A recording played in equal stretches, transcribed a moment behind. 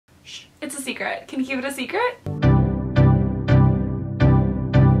Shh, it's a secret. Can you keep it a secret?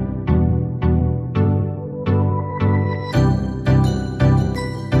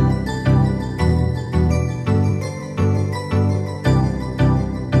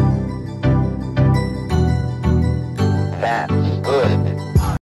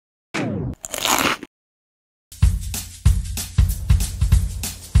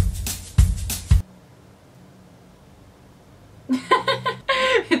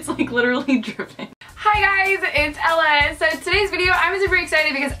 It's like literally dripping. Hi guys, it's Ella. So today's video, I'm super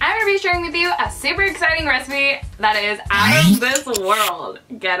excited because I'm gonna be sharing with you a super exciting recipe that is out of this world.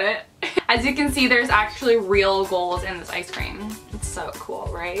 Get it? As you can see, there's actually real gold in this ice cream. It's so cool,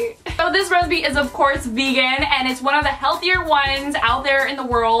 right? So this recipe is of course vegan, and it's one of the healthier ones out there in the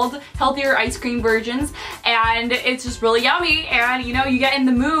world, healthier ice cream versions, and it's just really yummy, and you know, you get in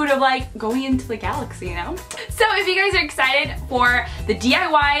the mood of like going into the galaxy, you know? So if you guys are excited for the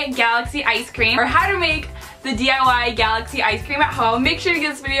DIY galaxy ice cream, or how to make the DIY galaxy ice cream at home, make sure to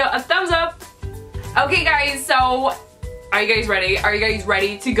give this video a thumbs up. Okay guys, so are you guys ready? Are you guys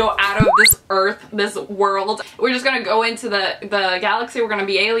ready to go out of this earth, this world? We're just gonna go into the galaxy. We're gonna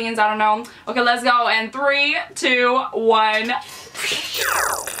be aliens, I don't know. Okay, let's go. And 3, 2, 1.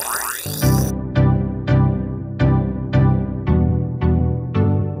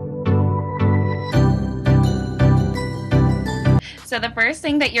 So the first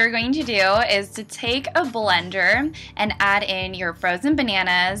thing that you're going to do is to take a blender and add in your frozen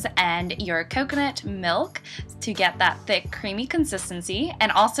bananas and your coconut milk to get that thick, creamy consistency, and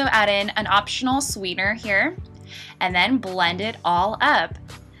also add in an optional sweetener here, and then blend it all up.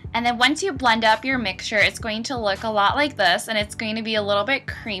 And then once you blend up your mixture, it's going to look a lot like this, and it's going to be a little bit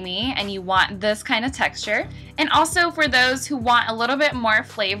creamy, and you want this kind of texture. And also for those who want a little bit more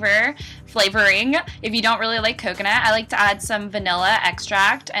flavoring, if you don't really like coconut, I like to add some vanilla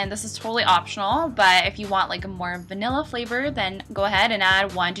extract, and this is totally optional, but if you want like a more vanilla flavor, then go ahead and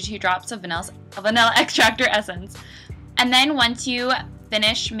add 1 to 2 drops of vanilla extract or essence. And then once you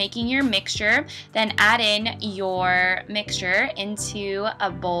finish making your mixture, then add in your mixture into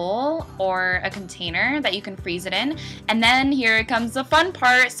a bowl or a container that you can freeze it in. And then here comes the fun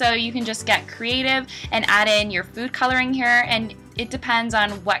part, so you can just get creative and add in your food coloring here, and it depends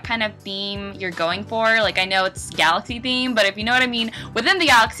on what kind of theme you're going for. Like, I know it's galaxy theme, but if you know what I mean, within the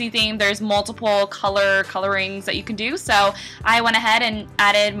galaxy theme there's multiple colorings that you can do. So I went ahead and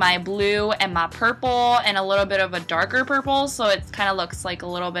added my blue and my purple and a little bit of a darker purple, so it kind of looks like a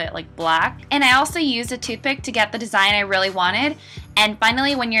little bit like black. And I also used a toothpick to get the design I really wanted. And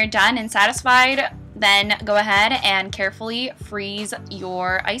finally, when you're done and satisfied, then go ahead and carefully freeze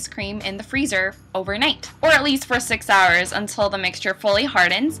your ice cream in the freezer overnight, or at least for 6 hours until the mixture fully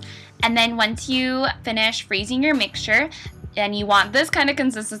hardens. And then once you finish freezing your mixture, and you want this kind of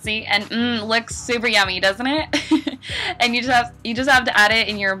consistency, and looks super yummy, doesn't it? And you just have to add it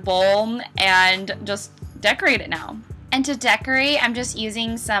in your bowl and just decorate it now. And to decorate, I'm just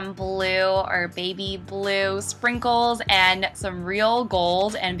using some blue or baby blue sprinkles and some real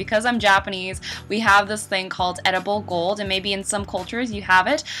gold. And because I'm Japanese, we have this thing called edible gold, and maybe in some cultures you have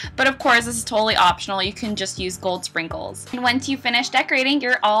it. But of course, this is totally optional. You can just use gold sprinkles. And once you finish decorating,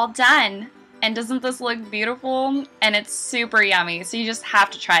 you're all done. And doesn't this look beautiful? And it's super yummy, so you just have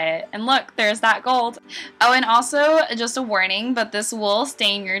to try it. And look, there's that gold. Oh, and also, just a warning, but this will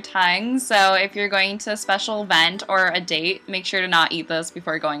stain your tongue, so if you're going to a special event or a date, make sure to not eat this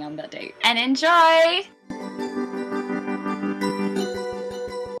before going on that date. And enjoy!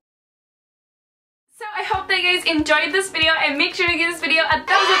 I hope that you guys enjoyed this video, and make sure to give this video a thumbs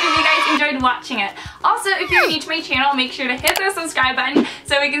up if you guys enjoyed watching it. Also, if you're new to my channel, make sure to hit the subscribe button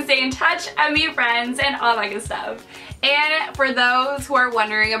so we can stay in touch and be friends and all that good stuff. And for those who are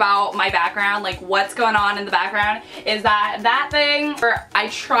wondering about my background, like what's going on in the background, is that thing where I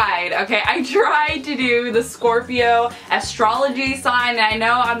tried to do the Scorpio astrology sign, and I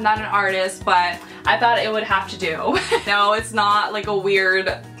know I'm not an artist, but I thought it would have to do. No, it's not like a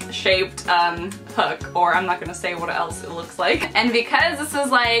weird shaped hook, or I'm not gonna say what else it looks like. And because this is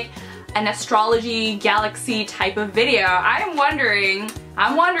like an astrology galaxy type of video, I'm wondering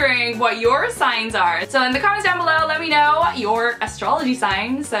what your signs are. So in the comments down below, let me know your astrology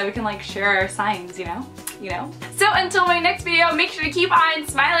sign so we can like share our signs, you know? So until my next video, make sure to keep on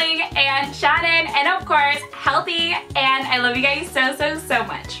smiling and shining, and of course, healthy, and I love you guys so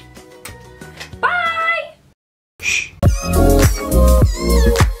much. Bye!